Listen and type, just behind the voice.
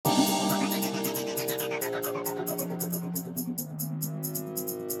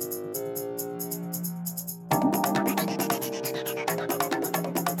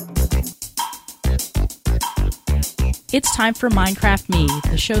It's time for Minecraft Me,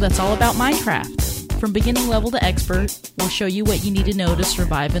 the show that's all about Minecraft. From beginning level to expert, we'll show you what you need to know to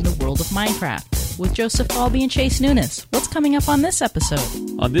survive in the world of Minecraft. With Joseph Falby and Chase Nunes, what's coming up on this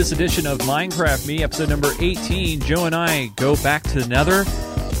episode? On this edition of Minecraft Me, episode number 18, Joe and I go back to the Nether,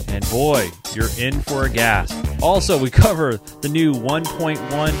 and boy, you're in for a gas. Also, we cover the new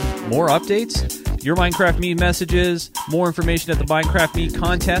 1.1 more updates, your Minecraft Me messages, more information at the Minecraft Me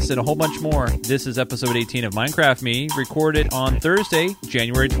contest, and a whole bunch more. This is episode 18 of Minecraft Me, recorded on Thursday,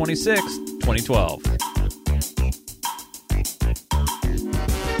 January 26th, 2012.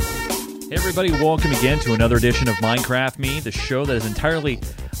 Hey everybody, welcome again to another edition of Minecraft Me, the show that is entirely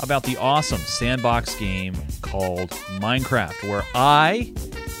about the awesome sandbox game called Minecraft, where I,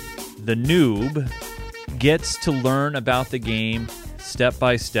 the noob, gets to learn about the game step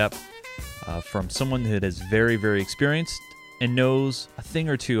by step from someone that is very, very experienced and knows a thing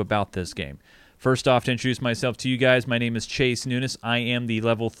or two about this game. First off, to introduce myself to you guys, my name is Chase Nunes. I am the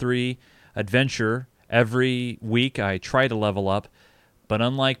level 3 adventurer. Every week I try to level up, but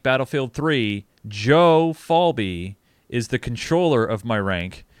unlike Battlefield 3, Joe Falby is the controller of my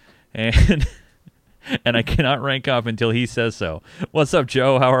rank, and and I cannot rank up until he says so. What's up,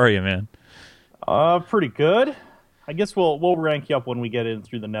 Joe? How are you, man? Pretty good. I guess we'll rank you up when we get in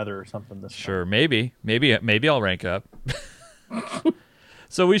through the Nether or something. Sure, maybe I'll rank up.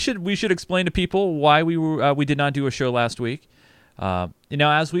 So we should explain to people why we did not do a show last week.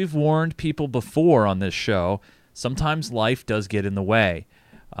 As we've warned people before on this show, sometimes life does get in the way.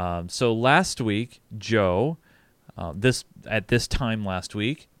 So last week, Joe, at this time last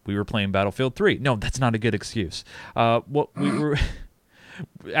week, we were playing Battlefield 3. No, that's not a good excuse. We were.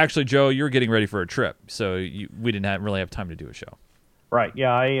 Actually, Joe, you were getting ready for a trip, so we didn't really have time to do a show. Right,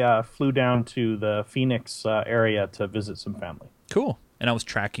 yeah, I flew down to the Phoenix area to visit some family. Cool. And I was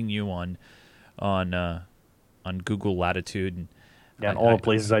tracking you on Google Latitude. And all the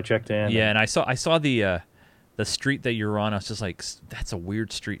places I checked in. Yeah, and I saw the street that you're on. I was just like, that's a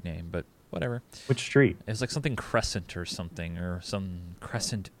weird street name, but whatever. Which street? It was like something Crescent or something, or some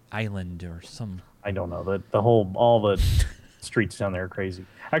Crescent Island or some... I don't know. All the... streets down there are crazy.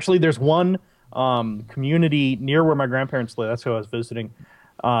 Actually, there's one community near where my grandparents live. That's who I was visiting.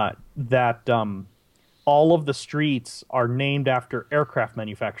 That all of the streets are named after aircraft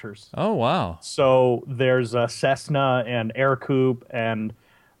manufacturers. Oh wow! So there's a Cessna and Aircoup, and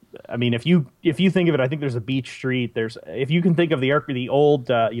I mean, if you think of it, I think there's a Beach Street. If you can think of the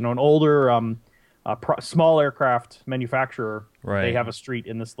old, an older small aircraft manufacturer, right. They have a street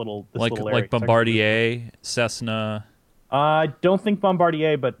in this little area. Like Bombardier, Cessna. I don't think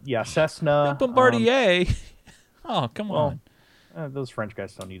Bombardier, but yeah, Cessna. Bombardier? Oh, come on. Those French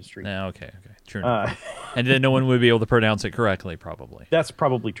guys don't need a street. No, okay. True. And then no one would be able to pronounce it correctly, probably. That's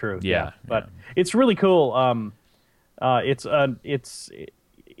probably true. Yeah. But it's really cool. It's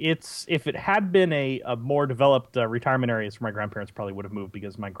if it had been a more developed retirement areas for my grandparents, probably would have moved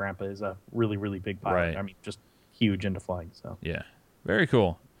because my grandpa is a really, really big pilot. Right. I mean, just huge into flying. So yeah, very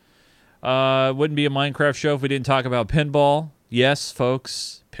cool. Wouldn't be a Minecraft show if we didn't talk about pinball. Yes,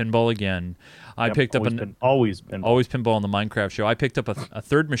 folks, pinball again. I picked up always pinball on the Minecraft show. I picked up a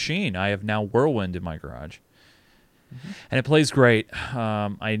third machine. I have now Whirlwind in my garage, and it plays great.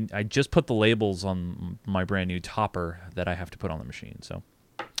 I just put the labels on my brand new topper that I have to put on the machine. So,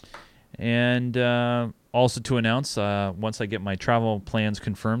 and also to announce, once I get my travel plans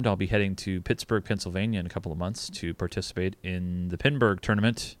confirmed, I'll be heading to Pittsburgh, Pennsylvania in a couple of months to participate in the Pinburgh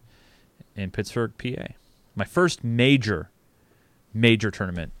tournament in Pittsburgh, PA. My first major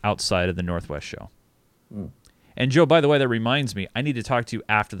tournament outside of the Northwest show. And Joe, by the way, that reminds me, I need to talk to you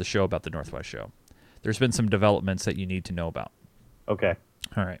after the show about the Northwest show. There's been some developments that you need to know about. Okay.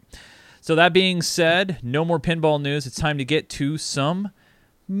 All right. So that being said, no more pinball news. It's time to get to some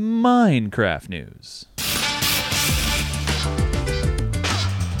Minecraft news.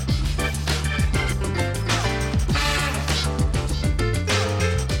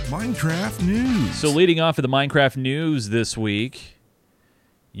 Minecraft news. So leading off of the Minecraft news this week,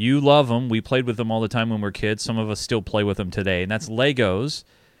 you love them. We played with them all the time when we were kids. Some of us still play with them today, and that's Legos.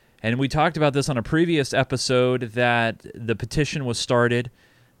 And we talked about this on a previous episode that the petition was started.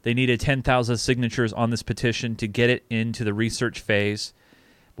 They needed 10,000 signatures on this petition to get it into the research phase.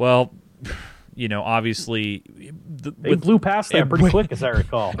 Well, obviously... They blew past that pretty quick, as I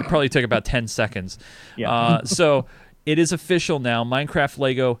recall. It probably took about 10 seconds. Yeah. So... It is official now. Minecraft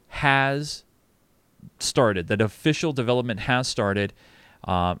Lego has started. That official development has started,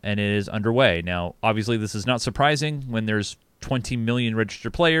 and it is underway. Now, obviously, this is not surprising when there's 20 million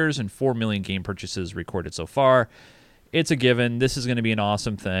registered players and 4 million game purchases recorded so far. It's a given. This is going to be an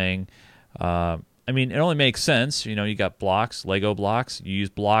awesome thing. I mean, it only makes sense. You know, you got blocks, Lego blocks. You use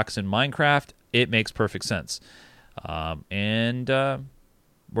blocks in Minecraft. It makes perfect sense. And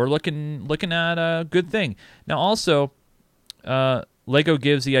we're looking at a good thing. Now, also, Lego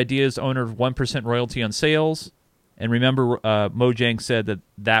gives the idea's owner 1% royalty on sales. And remember, Mojang said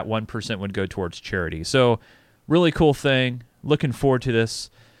that 1% would go towards charity. So, really cool thing. Looking forward to this.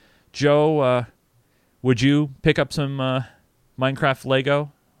 Joe, would you pick up some Minecraft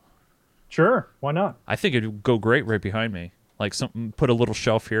Lego? Sure, why not? I think it would go great right behind me. Like put a little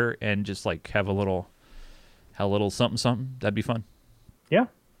shelf here and just like have a little something. That'd be fun. Yeah.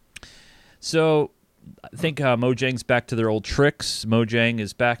 So I think Mojang's back to their old tricks. Mojang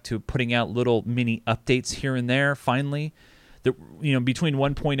is back to putting out little mini updates here and there. Finally, between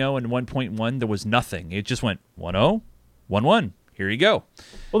 1.0 and 1.1, there was nothing. It just went 1.0, 1.1. Here you go.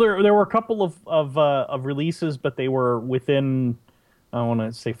 Well, there were a couple of releases, but they were within, I want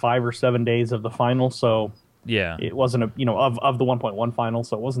to say 5 or 7 days of the final. So yeah, it wasn't of the 1.1 final,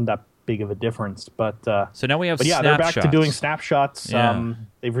 so it wasn't that big of a difference. But so now we have. But yeah, snapshots. they're back to doing snapshots. Yeah.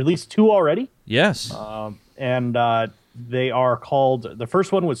 They've released 2 already. Yes. And they are called. The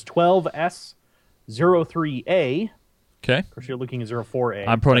first one was 12S03A. Okay. Of course, you're looking at 04A.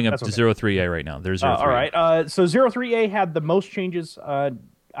 I'm putting up that's to okay. 03A right now. There's 03A. All right. So 03A had the most changes out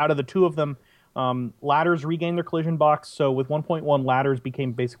of the 2 of them. Ladders regained their collision box. So with 1.1, ladders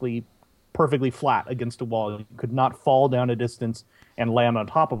became basically perfectly flat against a wall. You could not fall down a distance and land on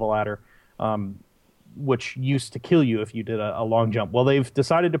top of a ladder, which used to kill you if you did a long jump. Well, they've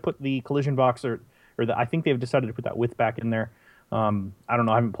decided to put the collision box, I think they've decided to put that width back in there. I don't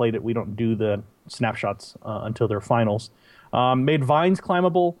know. I haven't played it. We don't do the snapshots until their finals. Made vines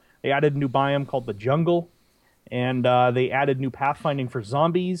climbable. They added a new biome called the jungle. And they added new pathfinding for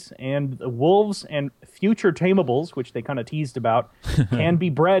zombies. And the wolves and future tamables, which they kind of teased about, can be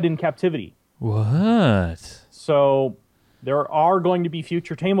bred in captivity. What? So there are going to be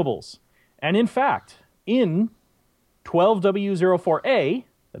future tamables. And in fact, in 12W04A,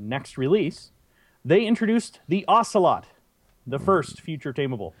 the next release, they introduced the ocelot, the first future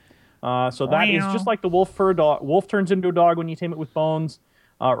tamable. So that is just like the wolf for a dog. Wolf turns into a dog when you tame it with bones.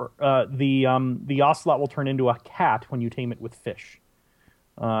 The ocelot will turn into a cat when you tame it with fish.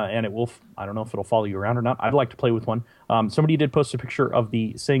 And it will, I don't know if it'll follow you around or not. I'd like to play with one. Somebody did post a picture of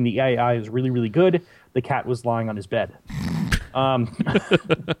saying the AI is really, really good. The cat was lying on his bed.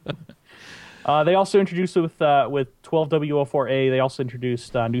 They also introduced with 12W04A, they also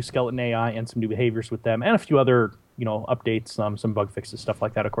introduced new skeleton AI and some new behaviors with them, and a few other updates, some bug fixes, stuff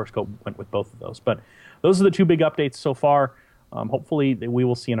like that. Of course, went with both of those. But those are the 2 big updates so far. Hopefully, we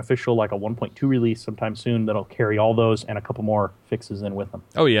will see an official, like a 1.2 release sometime soon that'll carry all those and a couple more fixes in with them.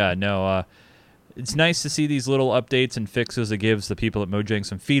 Oh, yeah, no. It's nice to see these little updates and fixes. It gives the people at Mojang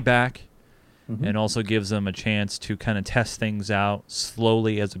some feedback and also gives them a chance to kind of test things out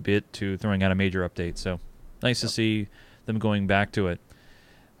slowly as a bit to throwing out a major update. So nice to see them going back to it.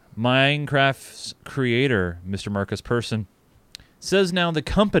 Minecraft's creator, Mr. Marcus Persson, says now the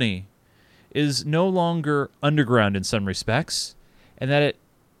company is no longer underground in some respects, and that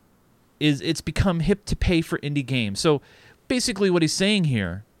it's become hip to pay for indie games. So basically what he's saying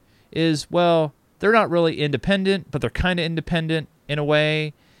here is, well, they're not really independent, but they're kind of independent in a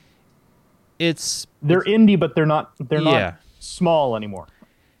way. They're indie, but they're not small anymore.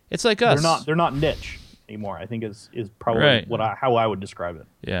 It's like us. They're not niche anymore, I think is probably right. how I would describe it.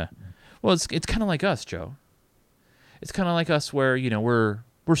 Yeah. Well, it's kind of like us, Joe. It's kind of like us where, we're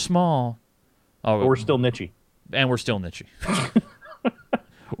small. Oh, but we're still niche. And we're still niche.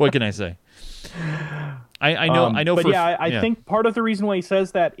 What can I say? I know. But I think part of the reason why he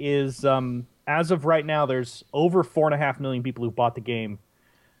says that is, as of right now, there's over 4.5 million people who bought the game,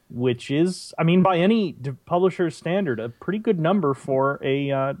 which is, I mean, by any publisher's standard, a pretty good number for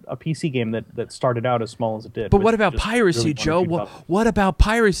a PC game that started out as small as it did. But what about piracy, really Joe? What about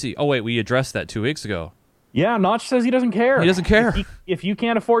piracy? Oh, wait, we addressed that 2 weeks ago. Yeah, Notch says he doesn't care. He doesn't care. If you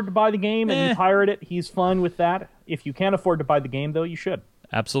can't afford to buy the game and you pirate it, he's fine with that. If you can't afford to buy the game, though, you should.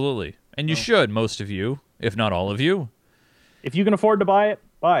 Absolutely. And you should, most of you, if not all of you. If you can afford to buy it,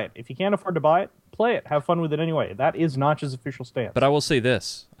 buy it. If you can't afford to buy it, play it. Have fun with it anyway. That is Notch's official stance. But I will say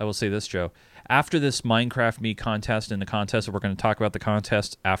this, Joe. After this Minecraft Me contest and the contest, we're going to talk about the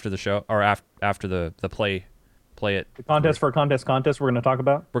contest after the show, or after the play it. The contest for a contest we're going to talk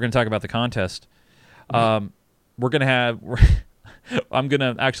about? We're going to talk about the contest. I'm going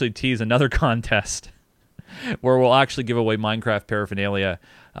to actually tease another contest where we'll actually give away Minecraft paraphernalia,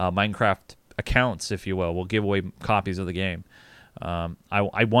 Minecraft accounts, if you will. We'll give away copies of the game.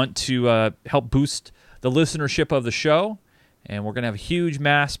 I want to help boost the listenership of the show, and we're going to have a huge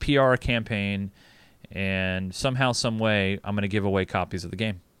mass PR campaign, And somehow, some way, I'm going to give away copies of the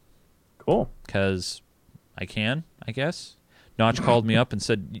game. Cool. Because I can, I guess. Notch called me up and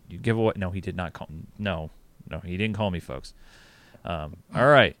said, "You give away." No, he did not call. No, he didn't call me, folks. All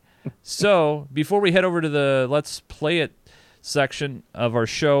right. So before we head over to the Let's Play It section of our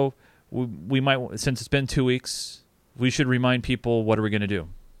show, we might, since it's been 2 weeks, we should remind people, what are we going to do?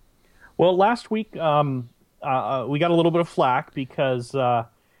 Well, last week we got a little bit of flack because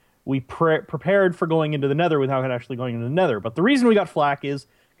we prepared for going into the Nether without actually going into the Nether. But the reason we got flack is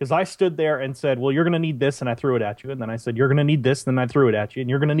because I stood there and said, well, you're going to need this, and I threw it at you. And then I said, you're going to need this, and then I threw it at you. And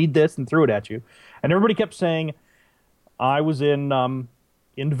you're going to need this, and threw it at you. And everybody kept saying I was in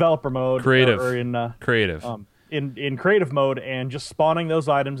developer mode. Creative. Or in creative. In creative mode, and just spawning those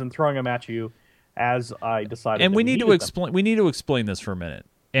items and throwing them at you as I decided. And we need to explain. We need to explain this for a minute.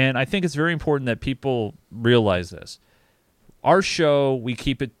 And I think it's very important that people realize this. Our show, we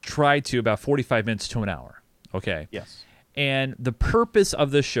try to about 45 minutes to an hour. Okay. Yes. And the purpose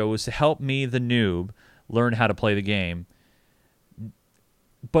of this show is to help me, the noob, learn how to play the game,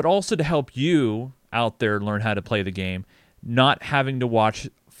 but also to help you out there learn how to play the game, not having to watch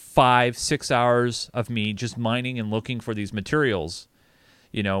 5-6 hours of me just mining and looking for these materials.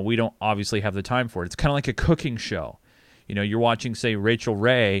 We don't obviously have the time for it. It's kind of like a cooking show. You're watching, say, Rachel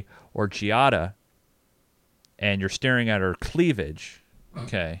Ray or Giada, and you're staring at her cleavage,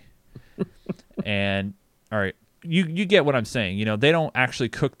 okay? And, all right, you get what I'm saying. They don't actually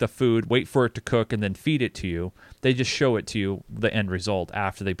cook the food, wait for it to cook, and then feed it to you. They just show it to you, the end result,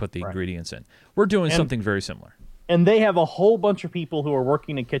 after they put the ingredients in. We're doing something very similar. And they have a whole bunch of people who are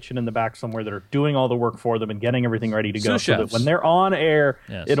working in a kitchen in the back somewhere that are doing all the work for them and getting everything ready to go. So that when they're on air,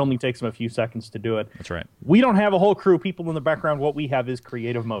 it only takes them a few seconds to do it. That's right. We don't have a whole crew of people in the background. What we have is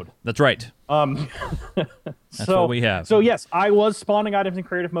creative mode. That's right. That's what we have. So yes, I was spawning items in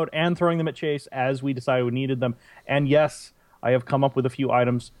creative mode and throwing them at Chase as we decided we needed them. And yes, I have come up with a few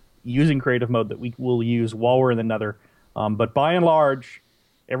items using creative mode that we will use while we're in the Nether. But by and large,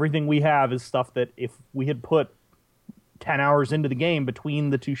 everything we have is stuff that if we had put 10 hours into the game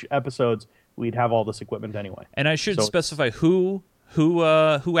between the two episodes, we'd have all this equipment anyway. And I should specify who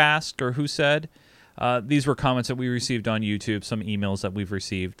asked or who said. These were comments that we received on YouTube, some emails that we've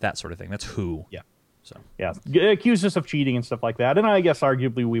received, that sort of thing. That's who. Yeah. So yeah, accused us of cheating and stuff like that, and I guess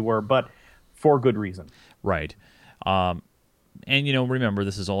arguably we were, but for good reason. Right. And remember,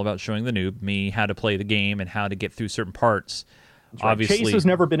 this is all about showing the noob me how to play the game and how to get through certain parts. Right. Obviously, Chase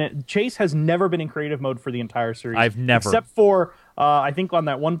has never been in creative mode for the entire series. I've never, except for I think on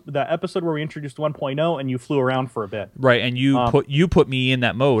that episode where we introduced 1.0 and you flew around for a bit. Right, and you put me in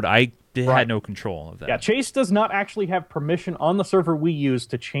that mode. I had no control of that. Yeah, Chase does not actually have permission on the server we use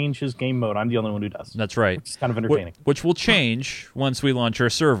to change his game mode. I'm the only one who does. That's right. Which is kind of entertaining. Which will change once we launch our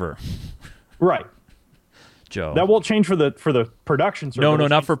server. Right. Joe. That won't change for the production server. No,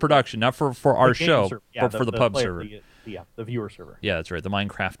 not for production, not for our show, but for the pub server. The viewer server. Yeah, that's right, the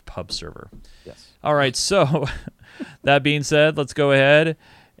Minecraft pub server. Yes. All right, so that being said, let's go ahead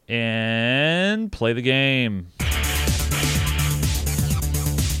and play the game.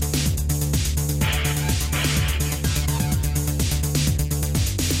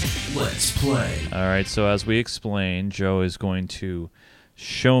 Let's play. All right, so as we explained, Joe is going to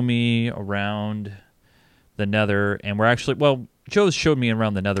show me around the Nether, and Joe's showed me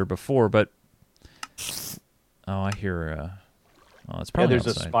around the Nether before, but I hear it's probably there's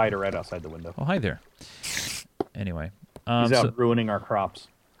outside. a spider right outside the window. Oh, hi there. Anyway, he's out ruining our crops.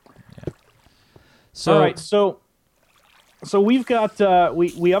 Yeah. So all right, so we've got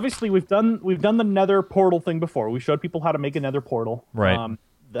we've done the Nether portal thing before. We showed people how to make a Nether portal, right?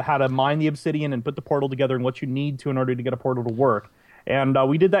 How to mine the obsidian and put the portal together and what you need to in order to get a portal to work. And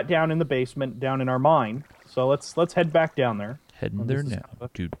we did that down in the basement, down in our mine. So let's head back down there. Heading there now.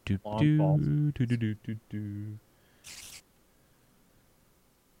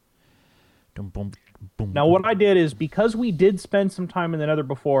 Now what I did is, because we did spend some time in the Nether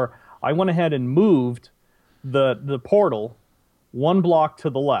before, I went ahead and moved the portal one block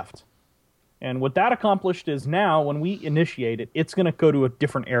to the left. And what that accomplished is now, when we initiate it, it's going to go to a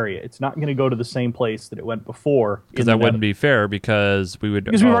different area. It's not going to go to the same place that it went before. Because that wouldn't be fair, because we've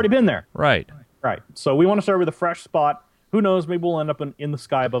already been there. Right. Right. So we want to start with a fresh spot. Who knows? Maybe we'll end up in the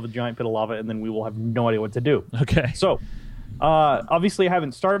sky above a giant pit of lava, and then we will have no idea what to do. Okay. So, obviously, I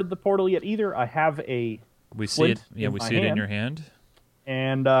haven't started the portal yet either. I have a We see it. Yeah, we see it in your hand.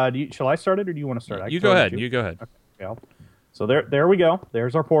 And shall I start it, or do you want to start it? You go ahead. You go ahead. Okay. So there we go.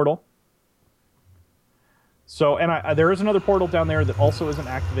 There's our portal. So, and there is another portal down there that also isn't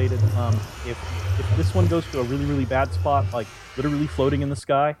activated. If this one goes to a really, really bad spot, like literally floating in the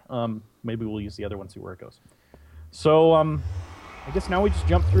sky, maybe we'll use the other one, see where it goes. So I guess now we just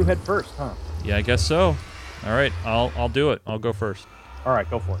jump through head first, huh? Yeah, I guess so. All right, I'll do it. I'll go first. All right,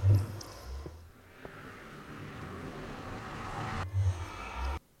 go for it.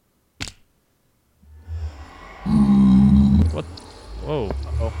 What? Whoa.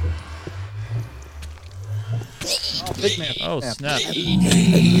 Oh, big man. Oh, Man. snap.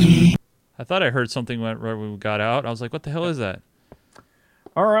 I thought I heard something went right when we got out. I was like, what the hell is that?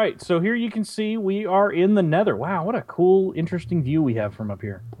 All right, so here you can see we are in the Nether. Wow, what a cool, interesting view we have from up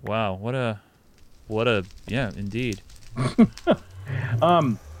here. Wow, what a, yeah, indeed.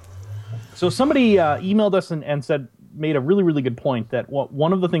 So somebody emailed us and said, made a really, really good point that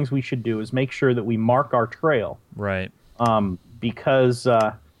one of the things we should do is make sure that we mark our trail. Right. Because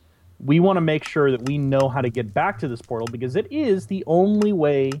we want to make sure that we know how to get back to this portal, because it is the only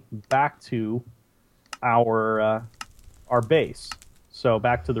way back to our base. So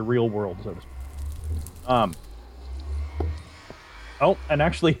back to the real world, so to speak. Oh, and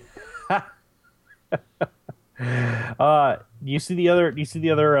actually, do you see the other? Do you see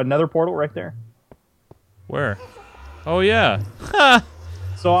the other Nether portal right there? Where? Oh yeah.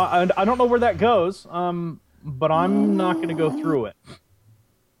 So I don't know where that goes. But I'm not going to go through it.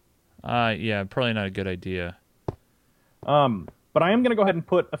 Yeah, probably not a good idea. But I am going to go ahead and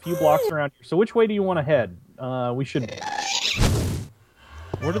put a few blocks around here. So which way do you want to head? We should.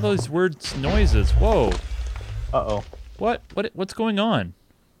 What are those weird noises? Whoa. Uh-oh. What's going on?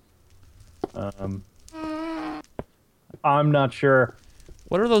 I'm not sure.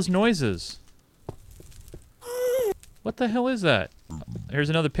 What are those noises? What the hell is that? Here's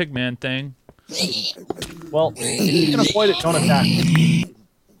another pigman thing. Well, you can avoid it. Don't attack.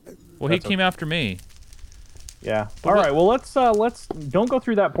 Well, he came after me. Yeah. All right. Well, let's don't go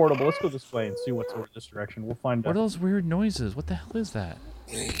through that portal, but let's go this way and see what's over this direction. We'll find out. What are those weird noises? What the hell is that?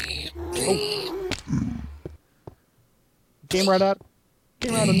 Oh. Came right out.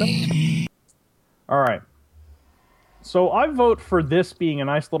 Came out of nowhere. All right. So I vote for this being a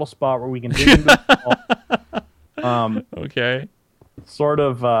nice little spot where we can dig into the wall. Okay. Sort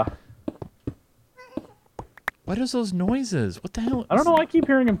of. What is those noises? What the hell? I don't know. I keep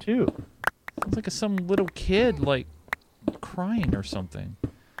hearing them too. Sounds like some little kid, like, crying or something.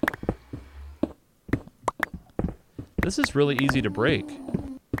 This is really easy to break.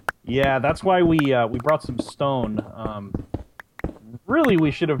 Yeah, that's why we brought some stone. Really,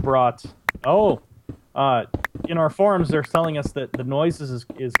 we should have brought. Oh, in our forums, they're telling us that the noises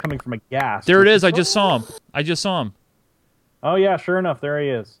is coming from a gas. There it is. I just saw him. Oh yeah, sure enough, there he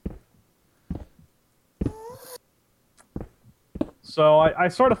is. So I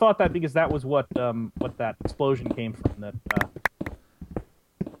sort of thought that because that was what that explosion came from. That.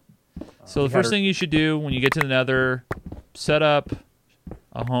 So the first thing you should do when you get to the Nether, set up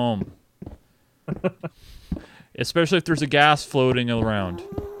a home. Especially if there's a gas floating around.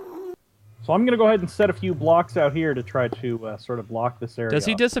 So I'm going to go ahead and set a few blocks out here to try to sort of block this area. Does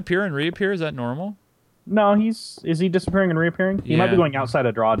he disappear and reappear? Is that normal? No, is he disappearing and reappearing? He might be going outside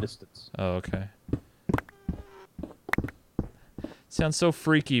a draw distance. Oh, okay. Sounds so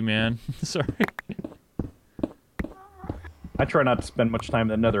freaky, man. Sorry. I try not to spend much time in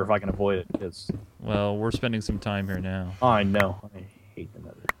the Nether if I can avoid it, because... Well, we're spending some time here now. I know. I hate the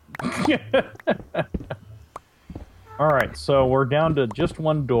Nether. Alright, so we're down to just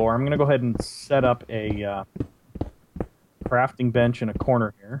one door. I'm going to go ahead and set up a crafting bench in a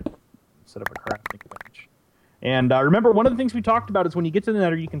corner here. Set up a crafting bench. And remember, one of the things we talked about is when you get to the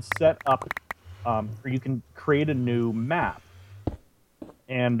Nether, you can set up, or you can create a new map.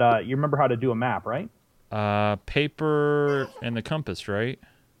 And you remember how to do a map, right? Paper and the compass, right?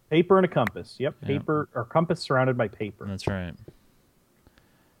 Paper and a compass. Yep, paper or compass surrounded by paper. That's right.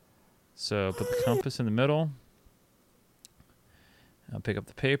 So put the compass in the middle. I'll pick up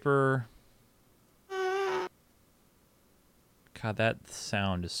the paper. God, that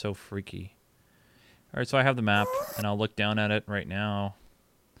sound is so freaky. All right, so I have the map, and I'll look down at it right now.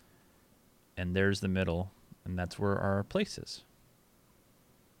 And there's the middle, and that's where our place is.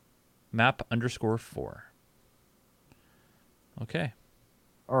 Map_4. Okay.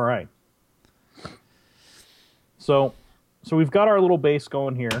 All right. So we've got our little base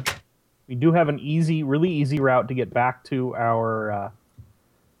going here. We do have an really easy route to get back to our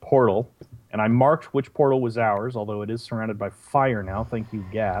portal. And I marked which portal was ours, although it is surrounded by fire now. Thank you,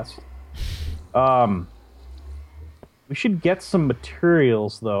 GHAST. We should get some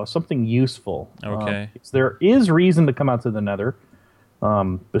materials, though. Something useful. Okay. There is reason to come out to the Nether.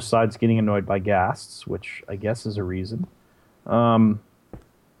 Besides getting annoyed by ghasts, which I guess is a reason. Do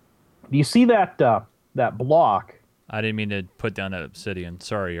you see that block I didn't mean to put down that obsidian.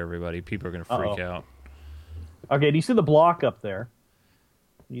 Sorry, everybody. People are going to freak out. Okay, do you see the block up there?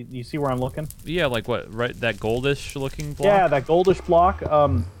 You see where I'm looking? Yeah, like what? Right, that goldish looking block? Yeah, that goldish block.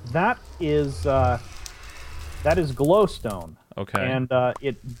 That is glowstone. Okay. And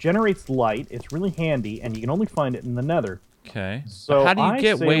it generates light. It's really handy, and you can only find it in the Nether. Okay. So how do you I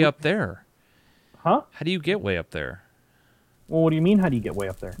get say way we- up there? Huh? How do you get way up there? Well, what do you mean? How do you get way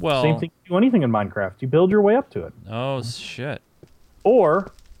up there? Well- Same thing. You do anything in Minecraft. You build your way up to it. Oh, shit.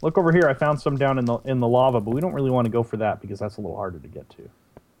 Or look over here. I found some down in the lava, but we don't really want to go for that because that's a little harder to get to.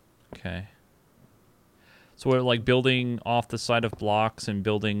 Okay. So we're like building off the side of blocks and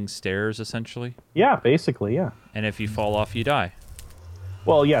building stairs, essentially? Yeah, basically, yeah. And if you fall off, you die.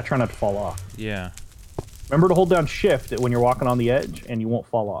 Well, yeah. Try not to fall off. Yeah. Remember to hold down Shift when you're walking on the edge, and you won't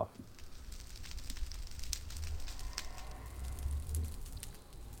fall off.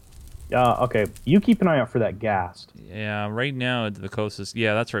 Okay. You keep an eye out for that ghast. Yeah, right now, the closest...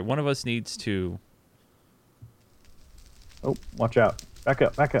 Yeah, that's right. One of us needs to... Oh, watch out. Back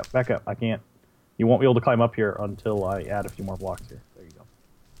up, back up, back up. I can't. You won't be able to climb up here until I add a few more blocks here. There you go.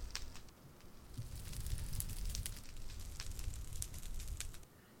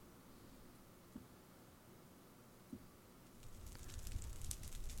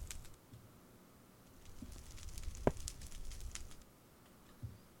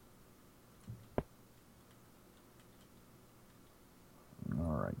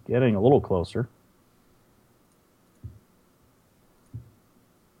 All right, getting a little closer.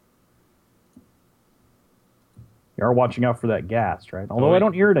 You are watching out for that ghast, right? Although Oh, I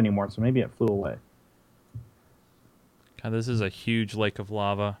don't hear it anymore, so maybe it flew away. God, this is a huge lake of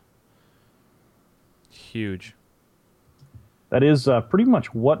lava. Huge. That is pretty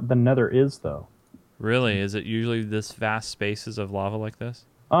much what the Nether is, though. Really? Is it usually this vast spaces of lava like this?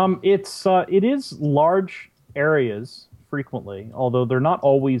 It is large areas frequently, although they're not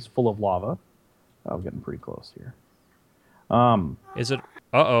always full of lava. Oh, I'm getting pretty close here. Is it...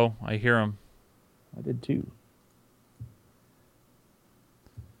 Uh-oh, I hear him. I did too.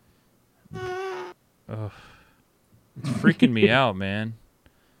 Ugh. It's freaking me out, man.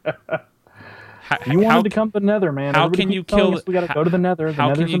 You wanted to come to the Nether, man. How Everybody can you keeps telling kill us we got to go to the Nether. The how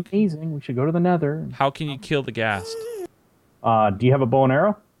can Nether's you- amazing. We should go to the Nether. How can you kill the ghast? Do you have a bow and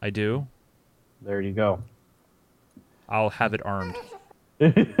arrow? I do. There you go. I'll have it armed.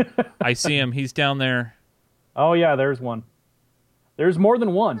 I see him. He's down there. Oh yeah, there's one. There's more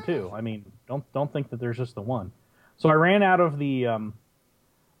than one too. I mean, don't think that there's just the one. So I ran out of the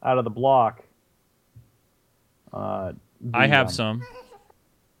block. I have some.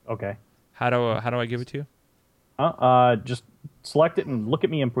 Okay. How do I give it to you? Just select it and look at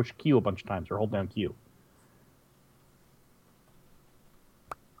me and push Q a bunch of times, or hold down Q.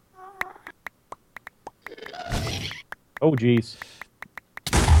 Oh jeez.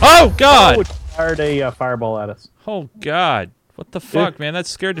 Oh God! Oh, it fired a fireball at us. Oh God! What the fuck, man? That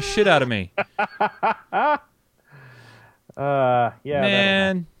scared the shit out of me. Yeah.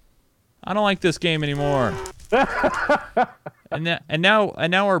 Man, I don't like this game anymore. and now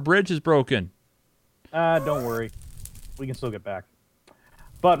our bridge is broken. Don't worry, we can still get back.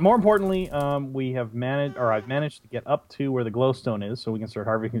 But more importantly, I've managed to get up to where the glowstone is, so we can start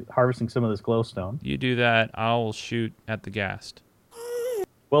harvesting some of this glowstone. You do that, I'll shoot at the ghast.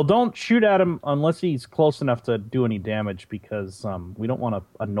 Well, don't shoot at him unless he's close enough to do any damage, because we don't want to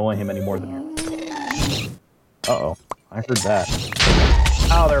annoy him any more than. Uh-oh, I heard that.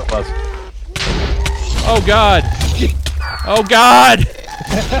 Oh, there it was. Oh God! Oh God!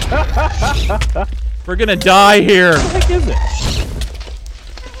 We're gonna die here. What the heck is it?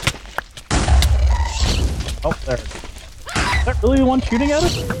 Oh, there. Is that really the one shooting at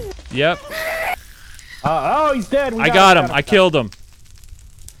us? Yep. Oh, he's dead. I got him. I killed him.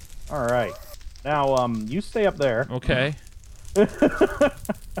 All right. Now, you stay up there. Okay.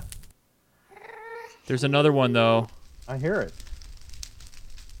 There's another one though. I hear it.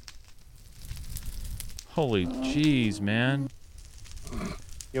 Holy jeez, man.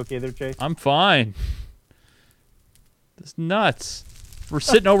 You okay there, Chase? I'm fine. This is nuts. We're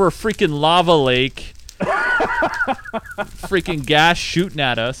sitting over a freaking lava lake. Freaking gas shooting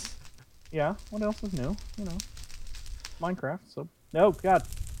at us. Yeah. What else is new? You know, Minecraft. So, oh God,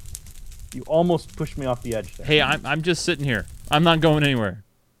 you almost pushed me off the edge there. Hey, I'm just sitting here. I'm not going anywhere.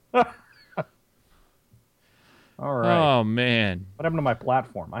 All right. Oh man. What happened to my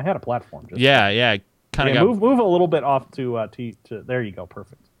platform? I had a platform. Just Yeah. Kind of okay, got. move a little bit off to there you go.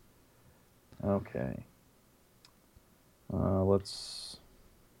 Perfect. Okay. Let's.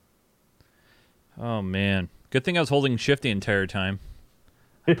 Oh man. Good thing I was holding shift the entire time.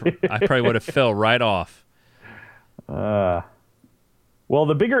 I probably would have fell right off. Well,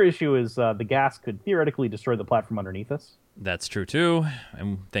 the bigger issue is the gas could theoretically destroy the platform underneath us. That's true too,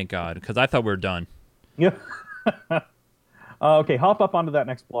 and thank God, because I thought we were done. Yeah. Okay, hop up onto that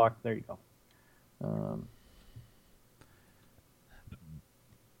next block. There you go.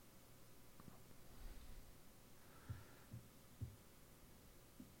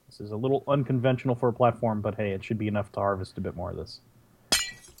 This is a little unconventional for a platform, but hey, it should be enough to harvest a bit more of this.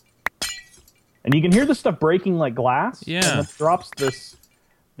 And you can hear this stuff breaking like glass. Yeah. And it drops this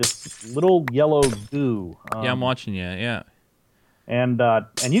little yellow goo. Yeah, I'm watching you. Yeah. And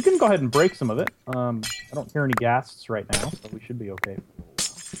you can go ahead and break some of it. I don't hear any ghasts right now, so we should be okay for a little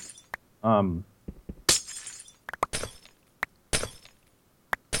while.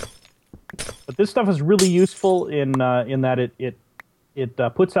 But this stuff is really useful in that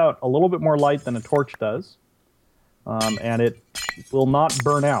it puts out a little bit more light than a torch does, and it will not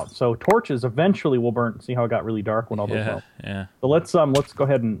burn out. So torches eventually will burn. See how it got really dark when all those melt? Yeah. So let's go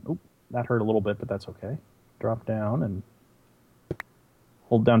ahead and. Oop, that hurt a little bit, but that's okay. Drop down and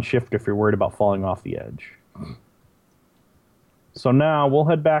hold down Shift if you're worried about falling off the edge. So now we'll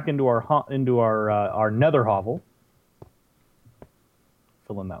head back into our nether hovel.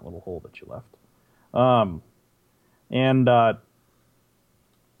 Fill in that little hole that you left.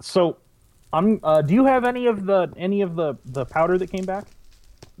 So I'm. Do you have any of the powder that came back?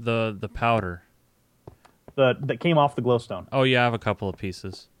 The powder. That came off the glowstone. Oh yeah, I have a couple of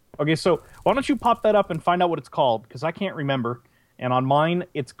pieces. Okay, so why don't you pop that up and find out what it's called? Because I can't remember. And on mine,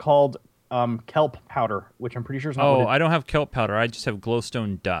 it's called kelp powder, which I'm pretty sure is not. Oh, I don't have kelp powder. I just have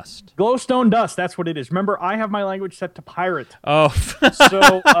glowstone dust. Glowstone dust. That's what it is. Remember, I have my language set to pirate. Oh,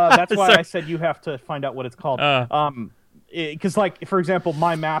 so that's why I said you have to find out what it's called. Because, like, for example,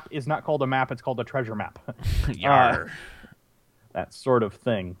 my map is not called a map; it's called a treasure map. Yar. That sort of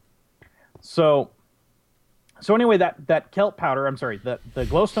thing. So anyway, that kelp powder, the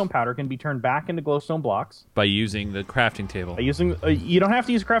glowstone powder can be turned back into glowstone blocks by using the crafting table. By using you don't have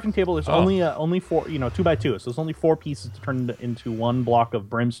to use a crafting table. There's only 4, 2x2. So there's only 4 pieces to turn into one block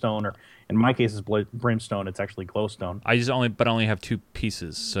of brimstone, or in my case, it's brimstone. It's actually glowstone. I only have 2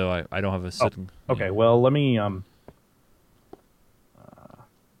 pieces, so I don't have a second. Oh, okay, well let me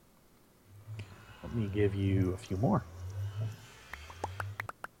give you a few more.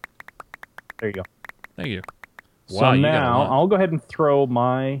 There you go. Thank you. So Wow, now I'll go ahead and throw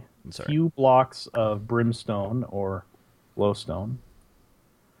my Sorry. few blocks of brimstone or glowstone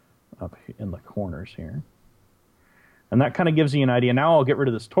up in the corners here. And that kind of gives you an idea. Now I'll get rid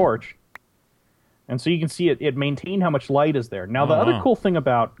of this torch. And so you can see it maintained how much light is there. Now the other cool thing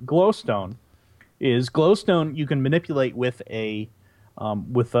about glowstone is glowstone you can manipulate with a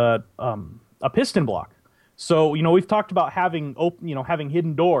piston block. So, we've talked about having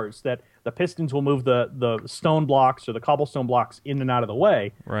hidden doors that the pistons will move the stone blocks or the cobblestone blocks in and out of the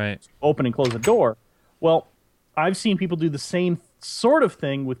way. Right. Open and close a door. Well, I've seen people do the same sort of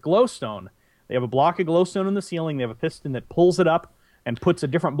thing with glowstone. They have a block of glowstone in the ceiling. They have a piston that pulls it up and puts a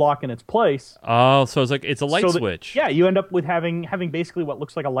different block in its place. Oh, so it's a light switch. Yeah, you end up with having basically what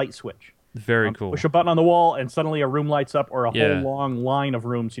looks like a light switch. Very cool. Push a button on the wall and suddenly a room lights up, or a whole long line of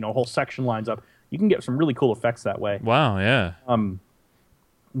rooms, a whole section lines up. You can get some really cool effects that way. Wow, yeah.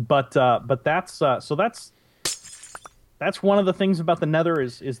 But that's one of the things about the Nether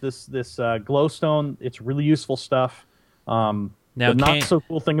is this glowstone. It's really useful stuff. Now, the not so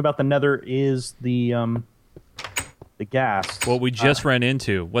cool thing about the Nether is the ghast. What we just ran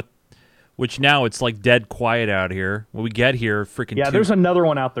into. Which now it's like dead quiet out here. When we get here, freaking yeah. There's another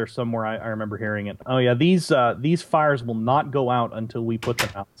one out there somewhere. I remember hearing it. Oh yeah, these fires will not go out until we put them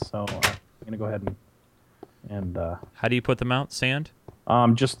out. So I'm gonna go ahead and how do you put them out? Sand?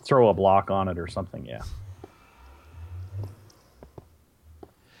 Just throw a block on it or something. Yeah.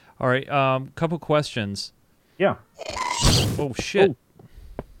 All right. Couple questions. Yeah. Oh shit!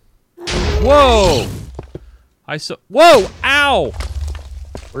 Oh. Whoa! Whoa! Ow!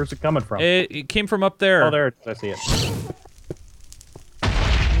 Where's it coming from? It came from up there. Oh, there it is. I see it.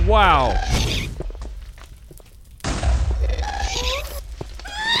 Wow.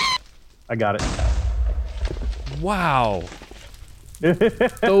 I got it. Wow.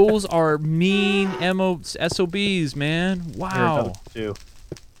 Those are mean SOBs, man. Wow. Too.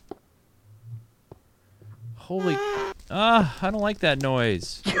 Holy... I don't like that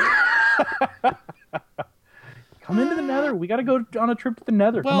noise. Come into the Nether. We got to go on a trip to the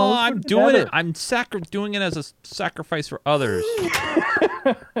Nether. Well, Come on, I'm doing it. I'm doing it as a sacrifice for others.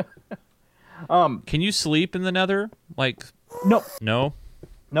 Can you sleep in the Nether? Like, no. No?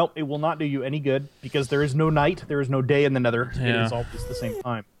 Nope, it will not do you any good because there is no night, there is no day in the Nether. Yeah. It is always the same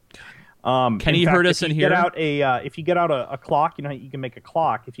time. Can he hurt us in here? If you get out a clock, you know you can make a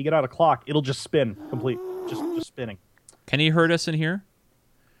clock. If you get out a clock, it'll just spin just spinning. Can he hurt us in here?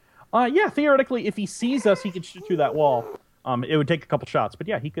 Yeah, theoretically, if he sees us, he could shoot through that wall. It would take a couple shots, but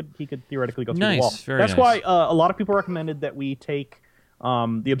yeah, he could theoretically go through the wall. That's why a lot of people recommended that we take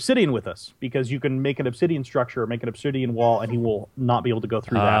the obsidian with us, because you can make an obsidian structure, make an obsidian wall, and he will not be able to go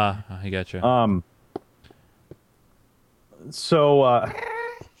through that. I gotcha. So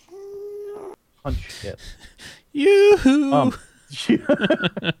punch hit. Yoo-hoo!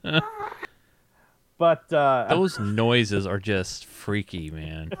 But those noises are just freaky,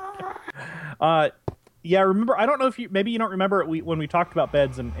 man. Yeah, remember, I don't know if maybe you don't remember it when we talked about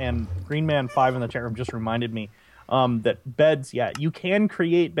beds, and Green Man 5 in the chat room just reminded me that beds, yeah, you can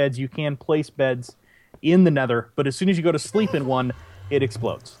create beds, you can place beds in the nether, but as soon as you go to sleep in one, it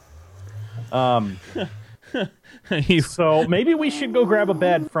explodes. So maybe we should go grab a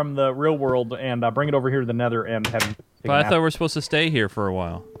bed from the real world and bring it over here to the nether and have him take a But I nap. thought we were supposed to stay here for a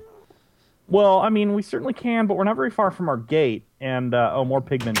while. Well, I mean, we certainly can, but we're not very far from our gate, and more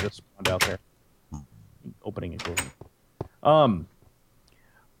pigmen just spawned out there. Opening and closing.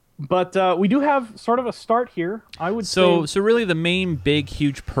 But we do have sort of a start here. I would say. So really, the main, big,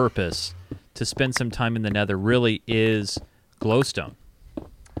 huge purpose to spend some time in the Nether really is glowstone.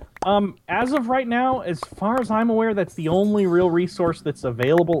 As of right now, as far as I'm aware, that's the only real resource that's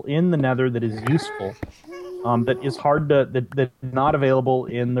available in the Nether that is useful. That is hard to that's not available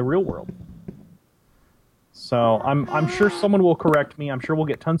in the real world. So I'm sure someone will correct me. I'm sure we'll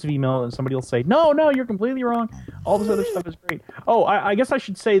get tons of email and somebody will say, no, you're completely wrong. All this other stuff is great. Oh, I guess I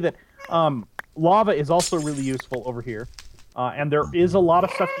should say that lava is also really useful over here. And there is a lot of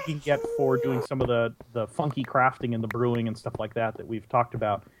stuff you can get for doing some of the funky crafting and the brewing and stuff like that we've talked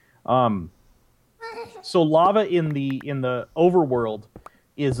about. So lava in the overworld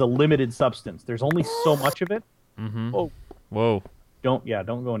is a limited substance. There's only so much of it. Mm-hmm. Oh, whoa! Don't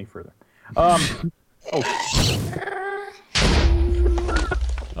go any further.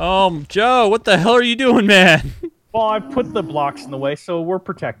 Joe, what the hell are you doing, man? Well, I put the blocks in the way, so we're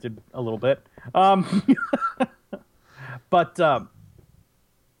protected a little bit. But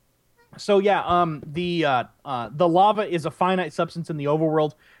so yeah, the lava is a finite substance in the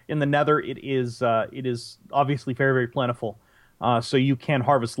overworld. In the Nether, it is obviously very, very plentiful. So you can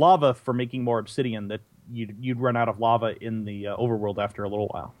harvest lava for making more obsidian. That you'd run out of lava in the overworld after a little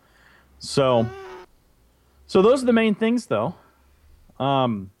while. So those are the main things, though.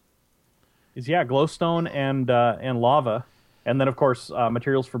 Is glowstone and lava, and then of course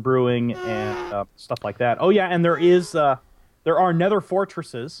materials for brewing and stuff like that. Oh yeah, and there are Nether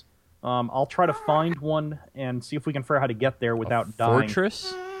fortresses. I'll try to find one and see if we can figure out how to get there without dying.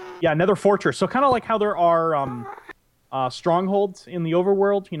 Fortress? Yeah, Nether fortress. So kind of like how there are strongholds in the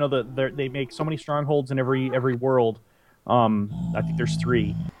overworld. You know, they make so many strongholds in every world. I think there's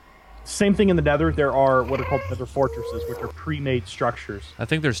 3. Same thing in the Nether. There are what are called Nether fortresses, which are pre-made structures. I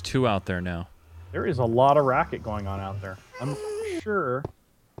think there's 2 out there now. There is a lot of racket going on out there. I'm sure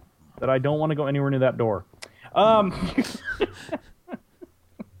that I don't want to go anywhere near that door. But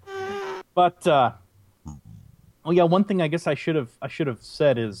oh yeah, one thing I guess I should have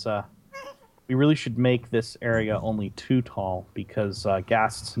said is we really should make this area only 2 tall, because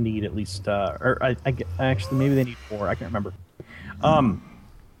ghasts need at least actually maybe they need 4. I can't remember.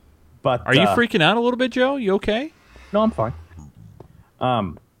 But are you freaking out a little bit, Joe? You okay? No, I'm fine.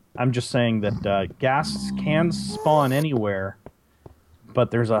 I'm just saying that ghasts can spawn anywhere, but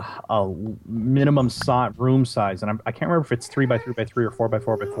there's a minimum room size, and I can't remember if it's 3x3x3 or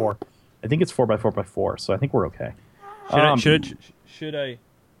 4x4x4. I think it's 4x4x4, so I think we're okay. Should I?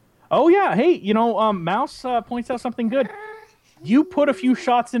 Oh yeah, hey, Mouse points out something good. You put a few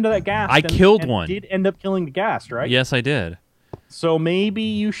shots into that ghast. I killed one. Did end up killing the ghast, right? Yes, I did. So maybe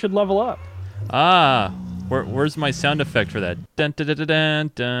you should level up. Where's my sound effect for that? Dun dun dun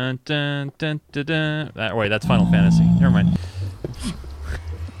dun dun dun dun dun dun. Wait, that's Final Fantasy. Never mind.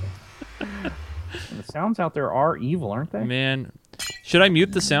 The sounds out there are evil, aren't they? Man, should I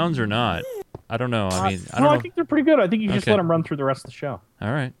mute the sounds or not? I don't know. I don't know. I think they're pretty good. I think you just let them run through the rest of the show.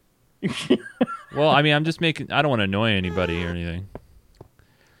 All right. Well, I mean, I'm just making. I don't want to annoy anybody or anything.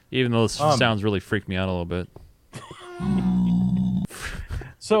 Even though this sounds really freaked me out a little bit.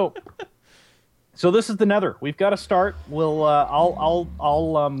 So this is the Nether. We've got to start. We'll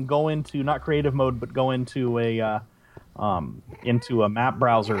I'll go into not creative mode, but go into a map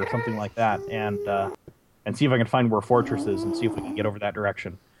browser or something like that, and see if I can find where Fortress is, and see if we can get over that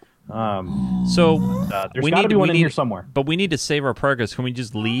direction. There's got to be one in here somewhere. But we need to save our progress. Can we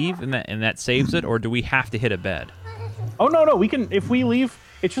just leave and that saves it, or do we have to hit a bed? Oh no, we can. If we leave,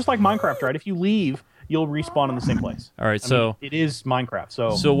 it's just like Minecraft, right? If you leave, you'll respawn in the same place. All right, I mean, it is Minecraft.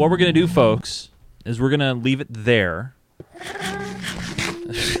 So what we're going to do, folks, is we're going to leave it there.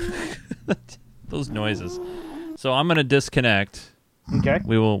 Those noises. So I'm going to disconnect. Okay.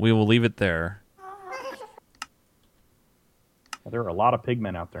 We will leave it there. There are a lot of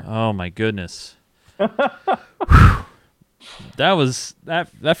pigmen out there. Oh my goodness. That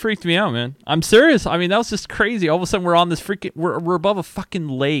freaked me out, man. I'm serious. I mean, that was just crazy. All of a sudden we're on this we're above a fucking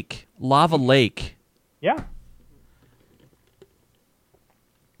lake, lava lake. Yeah.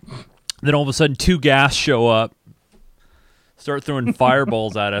 Then all of a sudden 2 gas show up. Start throwing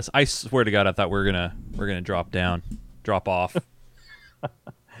fireballs at us. I swear to God, I thought we were gonna drop off.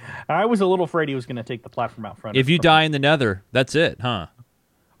 I was a little afraid he was going to take the platform out front. If you die in the Nether, that's it, huh?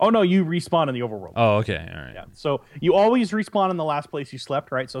 Oh no, you respawn in the overworld. Oh, okay, all right. Yeah. So you always respawn in the last place you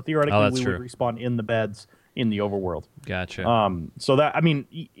slept, right? So theoretically, we would respawn in the beds in the overworld. Gotcha. So that, I mean,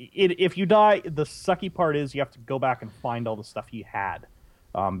 if you die, the sucky part is you have to go back and find all the stuff you had,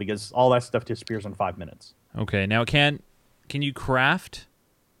 because all that stuff disappears in 5 minutes. Okay. Now, can you craft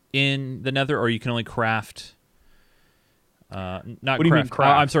in the Nether, or you can only craft? Not what do you mean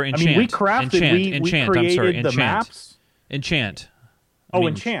craft? I'm sorry, enchant. I mean, we crafted. We created the maps. Enchant.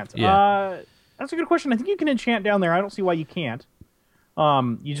 Enchant. Yeah. That's a good question. I think you can enchant down there. I don't see why you can't.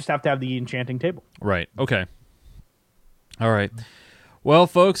 You just have to have the enchanting table. Right. Okay. All right. Well,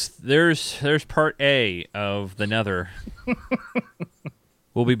 folks, there's part A of the Nether.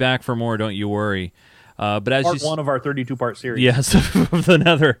 We'll be back for more. Don't you worry. But as part 1 of our 32-part series. Yes, of the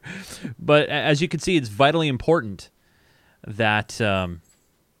Nether. But as you can see, it's vitally important that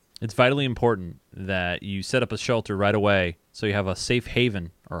you set up a shelter right away, so you have a safe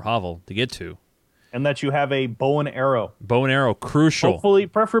haven or hovel to get to, and that you have a bow and arrow. Bow and arrow, crucial. Hopefully,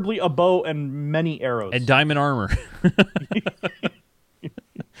 preferably a bow and many arrows, and diamond armor,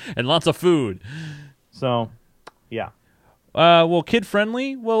 and lots of food. So, yeah. Well, kid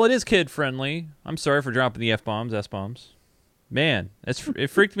friendly. Well, it is kid friendly. I'm sorry for dropping the f-bombs, s-bombs. Man, it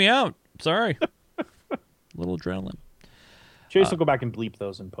freaked me out. Sorry. A little adrenaline. Chase will go back and bleep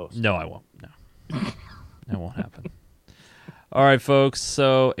those in post. No, I won't. No, that won't happen. All right, folks.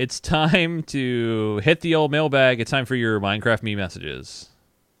 So it's time to hit the old mailbag. It's time for your Minecraft Me messages.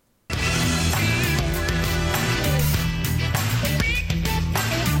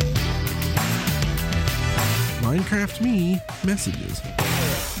 Minecraft Me messages.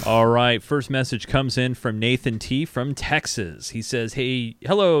 All right, first message comes in from Nathan T. from Texas. He says, "Hey,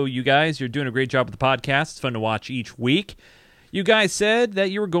 hello, you guys. You're doing a great job with the podcast. It's fun to watch each week. You guys said that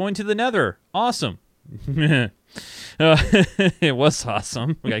you were going to the Nether. Awesome." It was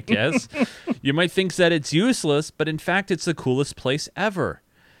awesome, I guess. You might think that it's useless, but in fact, it's the coolest place ever.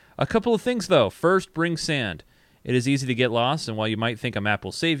 A couple of things, though. First, bring sand. It is easy to get lost, and while you might think a map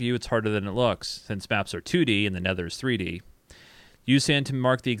will save you, it's harder than it looks, since maps are 2D and the Nether is 3D. Use sand to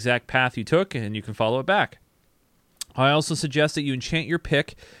mark the exact path you took, and you can follow it back. I also suggest that you enchant your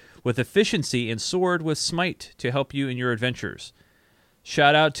pick with efficiency and sword with smite to help you in your adventures.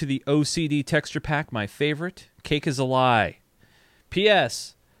 Shout out to the OCD texture pack, my favorite. Cake is a lie.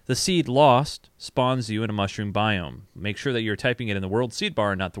 P.S. The seed lost spawns you in a mushroom biome. Make sure that you're typing it in the world seed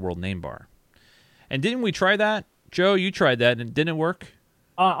bar and not the world name bar. And didn't we try that? Joe, you tried that and it didn't work?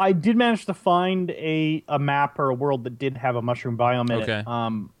 I did manage to find a map or a world that did have a mushroom biome in it.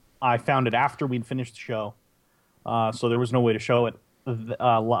 I found it after we'd finished the show, so there was no way to show it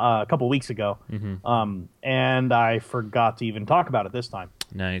a couple weeks ago. Mm-hmm. And I forgot to even talk about it this time.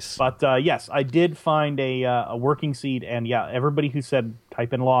 Nice. But yes, I did find a working seed, and yeah, everybody who said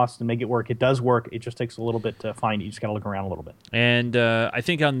type in lost and make it work, it does work. It just takes a little bit to find it. You just got to look around a little bit. And I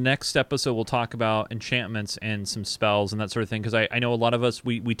think on the next episode we'll talk about enchantments and some spells and that sort of thing, because I know a lot of us,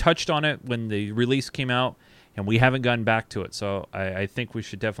 we touched on it when the release came out, and we haven't gotten back to it, so I think we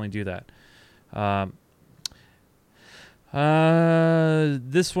should definitely do that.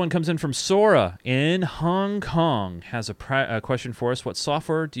 This one comes in from Sora in Hong Kong. Has a question for us. What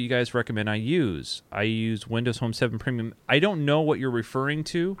software do you guys recommend I use? I use Windows Home 7 Premium. I don't know what you're referring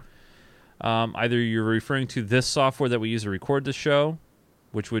to. Either you're referring to this software that we use to record the show,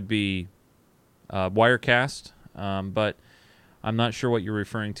 which would be Wirecast, but I'm not sure what you're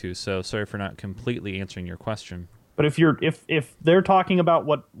referring to. So sorry for not completely answering your question. But if they're talking about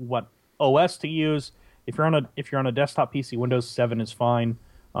what OS to use. If you're on a desktop PC, Windows 7 is fine.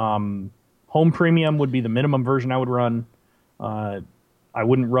 Home Premium would be the minimum version I would run. I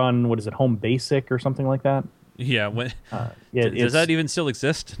wouldn't run Home Basic or something like that. Yeah. Does that even still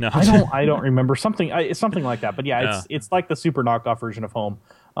exist? No, I don't remember something like that. But yeah, it's like the super knockoff version of Home.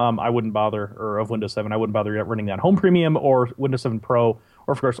 I wouldn't bother, or of Windows 7. I wouldn't bother running that. Home Premium or Windows 7 Pro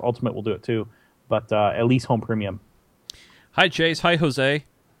Or, of course, Ultimate will do it too. But at least Home Premium. Hi, Chase. Hi, Jose.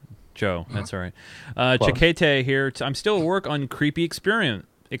 Joe, that's all right. Close. Chiquete here. I'm still at work on creepy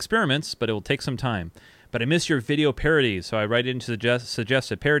experiments, but it will take some time. But I miss your video parodies, so I write in to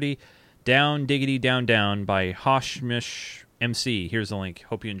suggest a parody, Down Diggity Down Down by Hoshmish MC. Here's the link.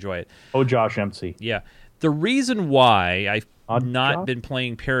 Hope you enjoy it. Oh, Josh MC. Yeah. The reason why I've Odd not job? been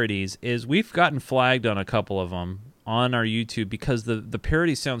playing parodies is we've gotten flagged on a couple of them on our YouTube because the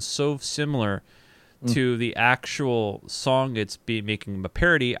parody sounds so similar to the actual song it's making a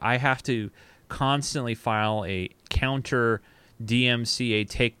parody. I have to constantly file a counter DMCA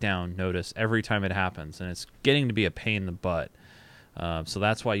takedown notice every time it happens, and it's getting to be a pain in the butt. So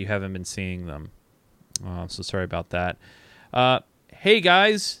that's why you haven't been seeing them. So sorry about that. Hey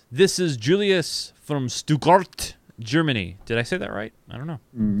guys, this is Julius from Stuttgart, Germany. Did I say that right? I don't know.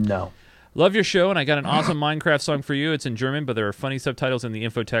 No. Love your show, and I got an awesome Minecraft song for you. It's in German, but there are funny subtitles in the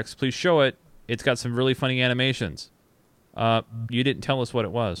info text. Please show it. It's got some really funny animations. You didn't tell us what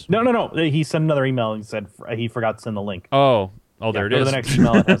it was. No. He sent another email and said he forgot to send the link. Oh, there it go to is. the next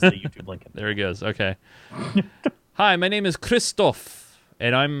email. It has the YouTube link in it. There he goes. Okay. Hi, my name is Christophe,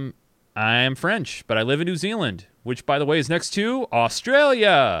 and I'm French, but I live in New Zealand, which, by the way, is next to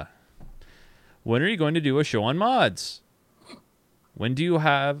Australia. When are you going to do a show on mods? When do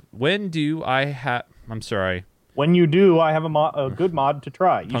I have? I'm sorry. When you do, I have a good mod to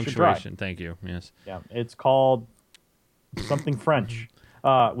try. You should try. Punctuation. Thank you. Yes. Yeah, it's called something French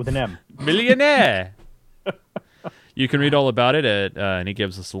with an M. Millionaire. You can read all about it at, and he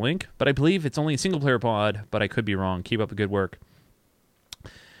gives us a link. But I believe it's only a single-player pod, but I could be wrong. Keep up the good work.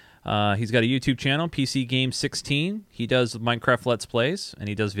 He's got a YouTube channel, PC Game 16. He does Minecraft Let's Plays, and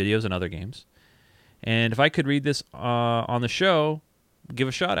he does videos and other games. And if I could read this on the show, give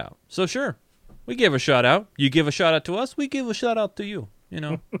a shout-out. So sure, we give a shout-out. You give a shout-out to us, we give a shout-out to you. You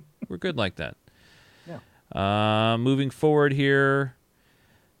know, we're good like that. Yeah. Moving forward here,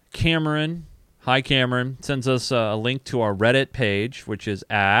 Cameron, hi Cameron, sends us a link to our Reddit page, which is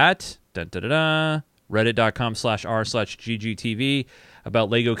at reddit.com/r/ggtv,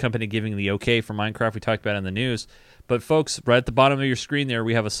 about Lego Company giving the okay for Minecraft. We talked about it in the news. But folks, right at the bottom of your screen there,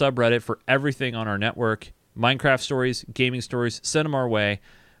 we have a subreddit for everything on our network. Minecraft stories, gaming stories, send them our way.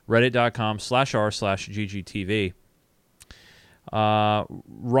 Reddit.com/r/ggtv.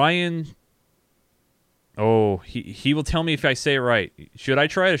 Ryan, he will tell me if I say it right. Should I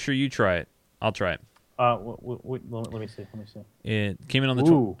try it or should you try it? I'll try it. Let me see. It came in on the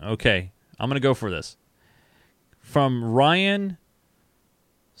Ooh. Okay, I'm going to go for this. From Ryan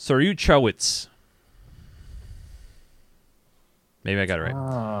Saruchowitz. Maybe I got it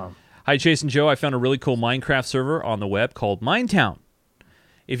right. Hi, Chase and Joe. I found a really cool Minecraft server on the web called Minetown.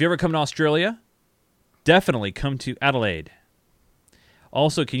 If you ever come to Australia, definitely come to Adelaide.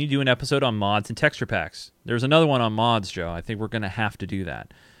 Also, can you do an episode on mods and texture packs? There's another one on mods, Joe. I think we're going to have to do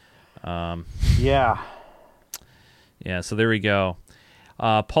that. Yeah. Yeah, so there we go.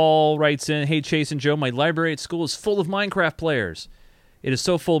 Paul writes in, hey, Chase and Joe, my library at school is full of Minecraft players. It is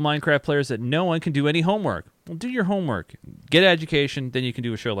so full of Minecraft players that no one can do any homework. Well, do your homework. Get education, then you can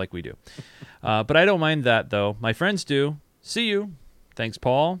do a show like we do. But I don't mind that, though. My friends do. See you. Thanks,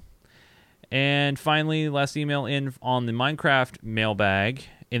 Paul. And finally, last email in on the Minecraft mailbag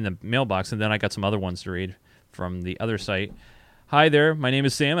in the mailbox, and then I got some other ones to read from the other site. Hi there, my name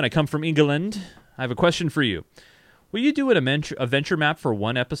is Sam, and I come from England. I have a question for you. Will you do an adventure map for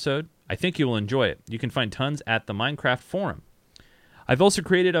one episode? I think you will enjoy it. You can find tons at the Minecraft forum. I've also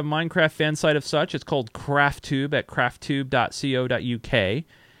created a Minecraft fan site of such. It's called CraftTube at crafttube.co.uk.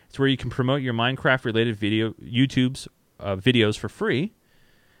 It's where you can promote your Minecraft-related YouTube's videos for free.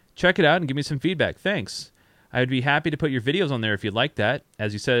 Check it out and give me some feedback. Thanks. I would be happy to put your videos on there if you'd like that.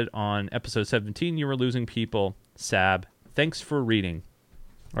 As you said on episode 17, you were losing people. Sab. Thanks for reading.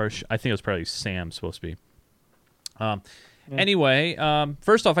 Or I think it was probably Sam supposed to be. Anyway,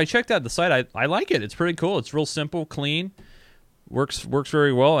 first off, I checked out the site. I like it. It's pretty cool. It's real simple, clean. Works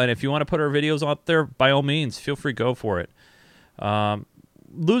very well. And if you want to put our videos out there, by all means, feel free, go for it.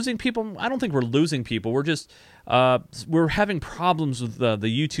 Losing people, I don't think we're losing people. We're just we're having problems with the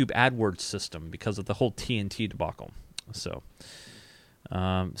YouTube AdWords system because of the whole TNT debacle. So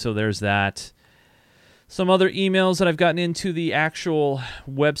there's that. Some other emails that I've gotten into the actual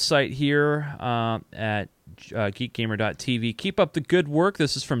website here at geekgamer.tv. Keep up the good work.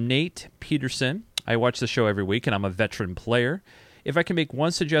 This is from Nate Peterson. I watch the show every week, and I'm a veteran player. If I can make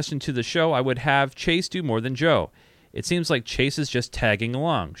one suggestion to the show, I would have Chase do more than Joe. It seems like Chase is just tagging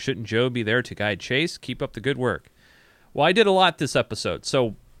along. Shouldn't Joe be there to guide Chase? Keep up the good work. Well, I did a lot this episode,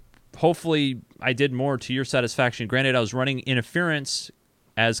 so hopefully I did more to your satisfaction. Granted, I was running interference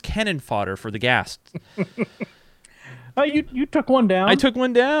as cannon fodder for the GHAST. You took one down. I took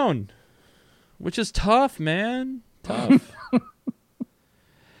one down, which is tough, man. Tough.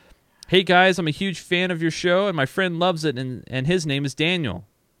 Hey, guys, I'm a huge fan of your show, and my friend loves it, and his name is Daniel.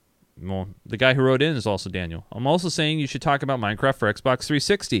 Well, the guy who wrote in is also Daniel. I'm also saying you should talk about Minecraft for Xbox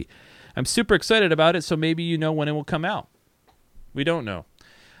 360. I'm super excited about it, so maybe you know when it will come out. We don't know.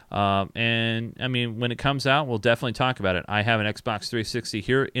 And, I mean, when it comes out, we'll definitely talk about it. I have an Xbox 360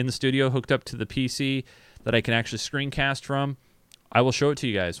 here in the studio hooked up to the PC that I can actually screencast from. I will show it to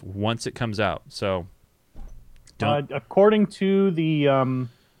you guys once it comes out. So, according to the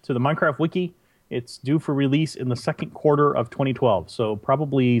Minecraft Wiki, it's due for release in the second quarter of 2012, so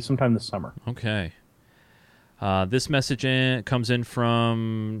probably sometime this summer. Okay. This message comes in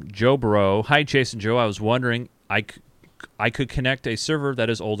from Joe Bro. Hi, Jason Joe. I was wondering, I could connect a server that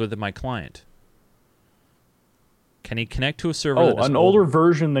is older than my client. Can he connect to a server that is an older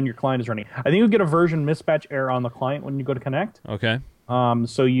version than your client is running? I think you'll get a version mismatch error on the client when you go to connect. Okay.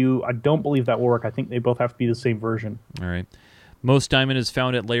 So I don't believe that will work. I think they both have to be the same version. All right. Most diamond is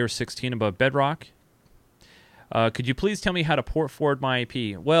found at layer 16 above bedrock. Could you please tell me how to port forward my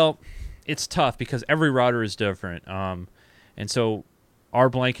IP? Well, it's tough because every router is different. And so our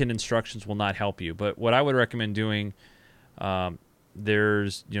blanket instructions will not help you. But what I would recommend doing, it's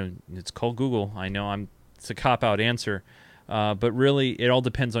called Google. I know it's a cop-out answer. But really, it all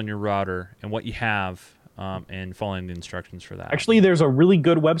depends on your router and what you have. And following the instructions for that. Actually, there's a really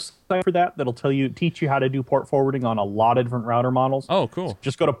good website for that that'll teach you how to do port forwarding on a lot of different router models. Oh, cool. So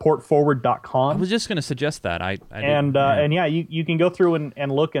just go to portforward.com. I was just going to suggest that. You can go through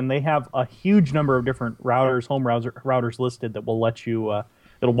and look, and they have a huge number of different routers, home routers listed that will let you,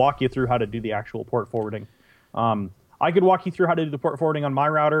 that'll walk you through how to do the actual port forwarding. I could walk you through how to do the port forwarding on my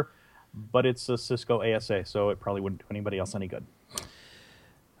router, but it's a Cisco ASA, so it probably wouldn't do anybody else any good.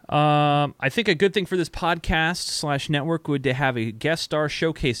 I think a good thing for this podcast/network would to have a guest star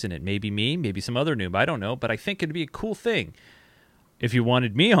showcase in it. Maybe me, maybe some other noob. I don't know, but I think it'd be a cool thing. If you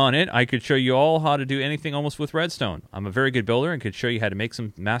wanted me on it, I could show you all how to do anything almost with redstone. I'm a very good builder and could show you how to make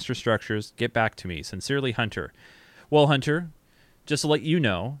some master structures. Get back to me. Sincerely, Hunter. Well, Hunter, just to let you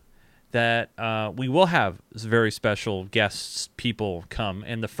know that we will have very special guests, people come,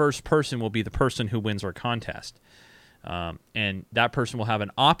 and the first person will be the person who wins our contest. And that person will have an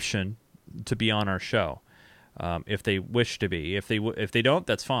option to be on our show if they wish to be. If they don't,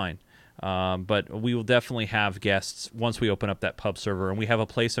 that's fine. But we will definitely have guests once we open up that pub server, and we have a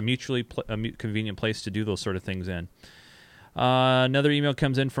mutually convenient place to do those sort of things in. Another email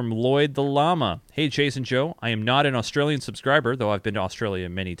comes in from Lloyd the Llama. Hey, Jason Joe, I am not an Australian subscriber, though I've been to Australia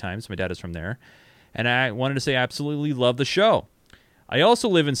many times. My dad is from there. And I wanted to say I absolutely love the show. I also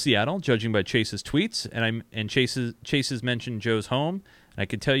live in Seattle, judging by Chase's tweets, and Chase's mentioned Joe's home. And I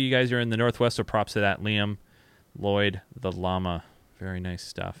could tell you guys are in the Northwest, so props to that, Liam, Lloyd, the Llama. Very nice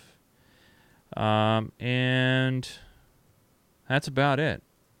stuff. And that's about it.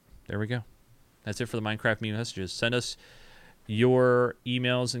 There we go. That's it for the Minecraft Me messages. Send us your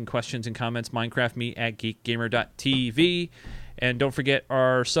emails and questions and comments, minecraftme@geekgamer.tv. And don't forget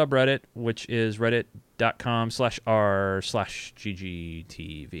our subreddit, which is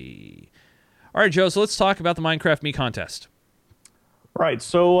reddit.com/r/ggtv. All right, Joe, so let's talk about the Minecraft Me contest. Right,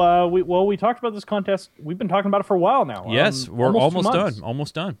 so we talked about this contest. We've been talking about it for a while now. Yes, we're almost done.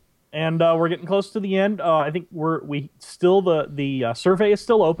 Almost done. And we're getting close to the end. I think the survey is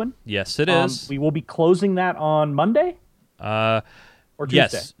still open. Yes, it is. We will be closing that on Monday. Or Tuesday?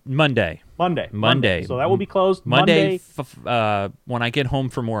 Yes, Monday. Monday. So that will be closed Monday. When I get home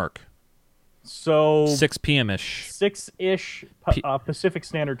from work. So 6 p.m.-ish. 6-ish Pacific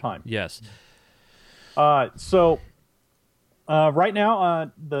Standard Time. Yes. So right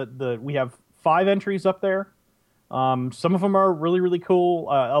now, we have 5 entries up there. Some of them are really, really cool.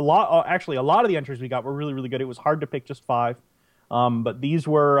 A lot of the entries we got were really, really good. It was hard to pick just 5. But these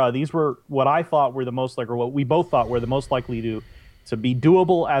were what I thought were the most or what we both thought were the most likely to be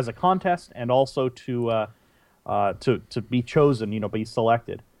doable as a contest, and also to be chosen, be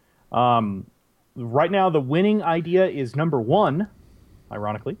selected. Right now, the winning idea is number 1,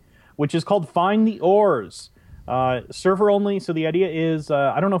 ironically, which is called Find the Ores. Server only. So the idea is,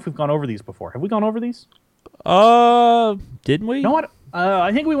 I don't know if we've gone over these before. Have we gone over these? Didn't we? You know what?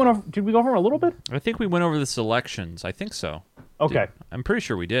 I think we went over. Did we go over them a little bit? I think we went over the selections. I think so. Okay. I'm pretty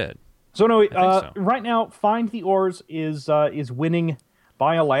sure we did. So no, so. Right now, Find the Ores is winning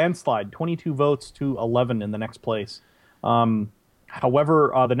by a landslide, 22 votes to 11 in the next place.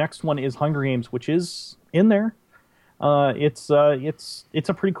 However, the next one is Hunger Games, which is in there. It's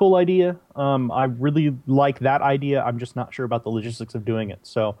a pretty cool idea. I really like that idea. I'm just not sure about the logistics of doing it.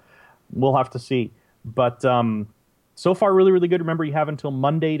 So we'll have to see. But so far, really, really good. Remember, you have until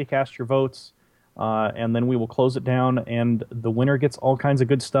Monday to cast your votes, and then we will close it down, and the winner gets all kinds of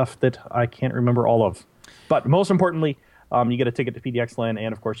good stuff that I can't remember all of. But most importantly, you get a ticket to PDX-LAN,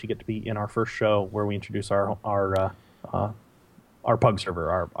 and of course, you get to be in our first show where we introduce our pug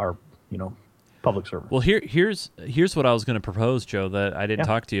server, our public server. Well, here's what I was going to propose, Joe, that I didn't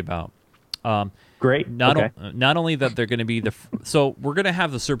talk to you about. Great. Not only that they're going to be so we're going to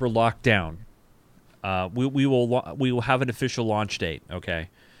have the server locked down. We will have an official launch date, okay?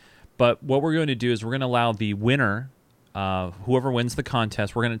 But what we're going to do is we're going to allow the winner, whoever wins the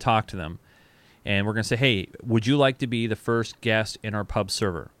contest, we're going to talk to them, and we're going to say, hey, would you like to be the first guest in our pub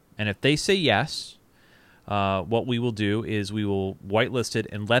server? And if they say yes, what we will do is we will whitelist it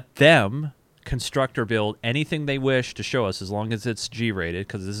and let them construct or build anything they wish to show us, as long as it's G-rated,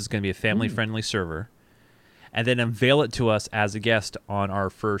 because this is going to be a family-friendly server, and then unveil it to us as a guest on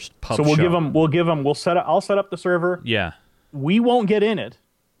our first pub show. So I'll set up the server. Yeah. We won't get in it.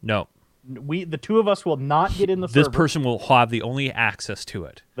 No. The two of us will not get in the server. This person will have the only access to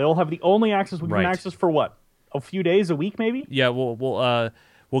it. They'll have the only access. We can access for what? A few days, a week, maybe? Yeah, we'll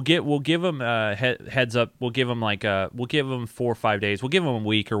give them heads up. We'll give them 4 or 5 days. We'll give them a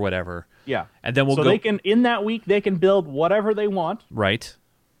week or whatever. Yeah. And then they can, in that week, they can build whatever they want. Right.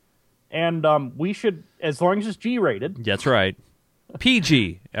 And we should, as long as it's G-rated. That's right.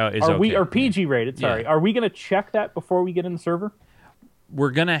 PG is okay. Or PG-rated, sorry. Yeah. Are we going to check that before we get in the server?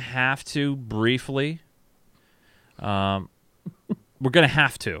 We're going to have to briefly. We're going to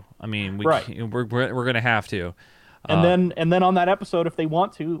have to. I mean, we're going to have to. And then on that episode, if they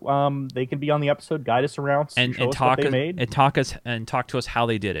want to, they can be on the episode, guide us around, and talk to us how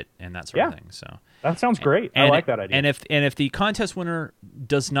they did it and that sort of thing. So that sounds great. I like that idea. And if the contest winner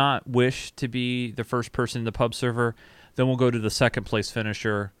does not wish to be the first person in the pub server, then we'll go to the second place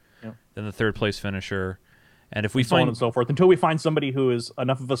finisher, then the third place finisher, and if we so on and so forth until we find somebody who is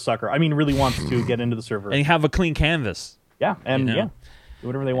enough of a sucker. I mean, really wants to get into the server and have a clean canvas. Yeah, and do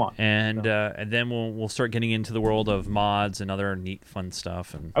whatever they want. And then we'll start getting into the world of mods and other neat, fun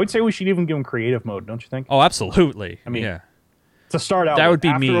stuff. And I would say we should even give them creative mode, don't you think? Oh, absolutely. I mean, to start out, that would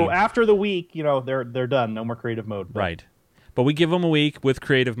be me. After the week, they're done. No more creative mode. Right. But we give them a week with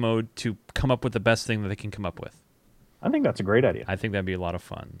creative mode to come up with the best thing that they can come up with. I think that's a great idea. I think that'd be a lot of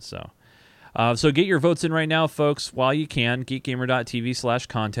fun. So get your votes in right now, folks, while you can.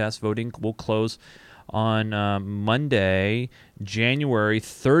 geekgamer.tv/contest. Voting will close on Monday, January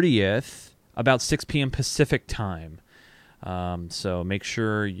 30th, about 6 p.m. Pacific time. So make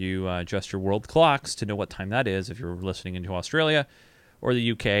sure you adjust your world clocks to know what time that is if you're listening into Australia or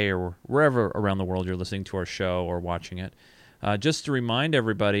the UK or wherever around the world you're listening to our show or watching it. Just to remind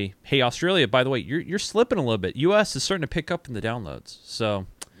everybody, hey, Australia, by the way, you're slipping a little bit. US is starting to pick up in the downloads. So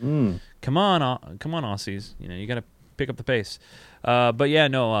come on, Aussies. You got to pick up the pace. But yeah,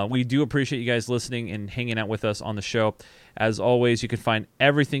 no, we do appreciate you guys listening and hanging out with us on the show. As always, you can find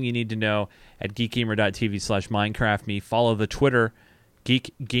everything you need to know at geekgamer.tv/MinecraftMe. Follow the Twitter,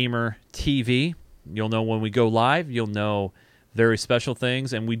 GeekGamerTV. You'll know when we go live. You'll know very special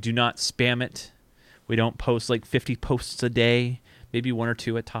things, and we do not spam it. We don't post like 50 posts a day, maybe 1 or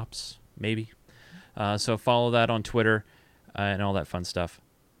 2 at tops, maybe. So follow that on Twitter and all that fun stuff.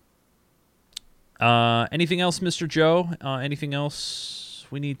 Anything else, Mr. Joe? Anything else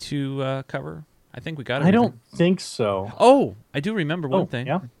we need to cover? I think we got it. I don't think so. Oh, I do remember one thing.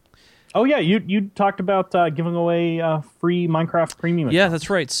 Yeah. Oh, yeah. You talked about giving away free Minecraft Premium accounts. Yeah, that's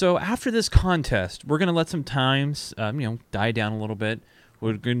right. So after this contest, we're going to let some times die down a little bit.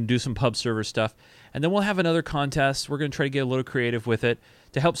 We're going to do some pub server stuff. And then we'll have another contest. We're going to try to get a little creative with it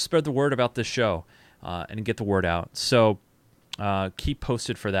to help spread the word about this show and get the word out. So keep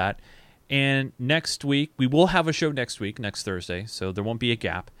posted for that. And next week, we will have a show next Thursday, so there won't be a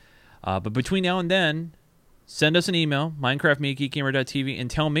gap. But between now and then, send us an email, minecraftme@geekgamer.tv, and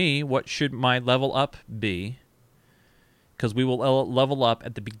tell me what should my level up be, because we will level up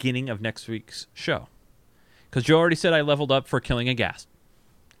at the beginning of next week's show. Because Joe already said I leveled up for killing a ghast.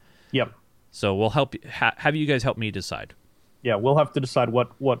 Yep. So we'll help have you guys help me decide. Yeah, we'll have to decide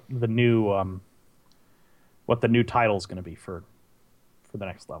what the new title is going to be for the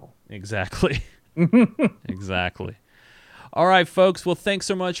next level. Exactly. Exactly. All right, folks. Well, thanks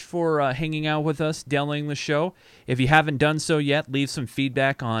so much for hanging out with us, downloading the show. If you haven't done so yet, leave some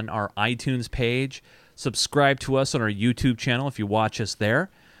feedback on our iTunes page. Subscribe to us on our YouTube channel if you watch us there.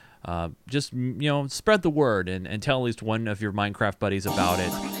 Just spread the word and tell at least one of your Minecraft buddies about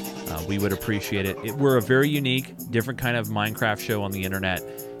it. we would appreciate it. We're a very unique, different kind of Minecraft show on the internet,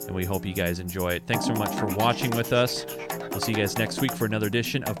 and we hope you guys enjoy it. Thanks so much for watching with us. We'll see you guys next week for another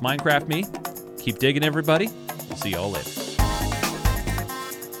edition of Minecraft Me. Keep digging, everybody. We'll see you all later.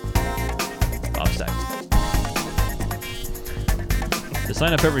 Bob Stacks. To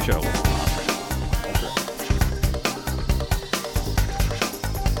sign up every show.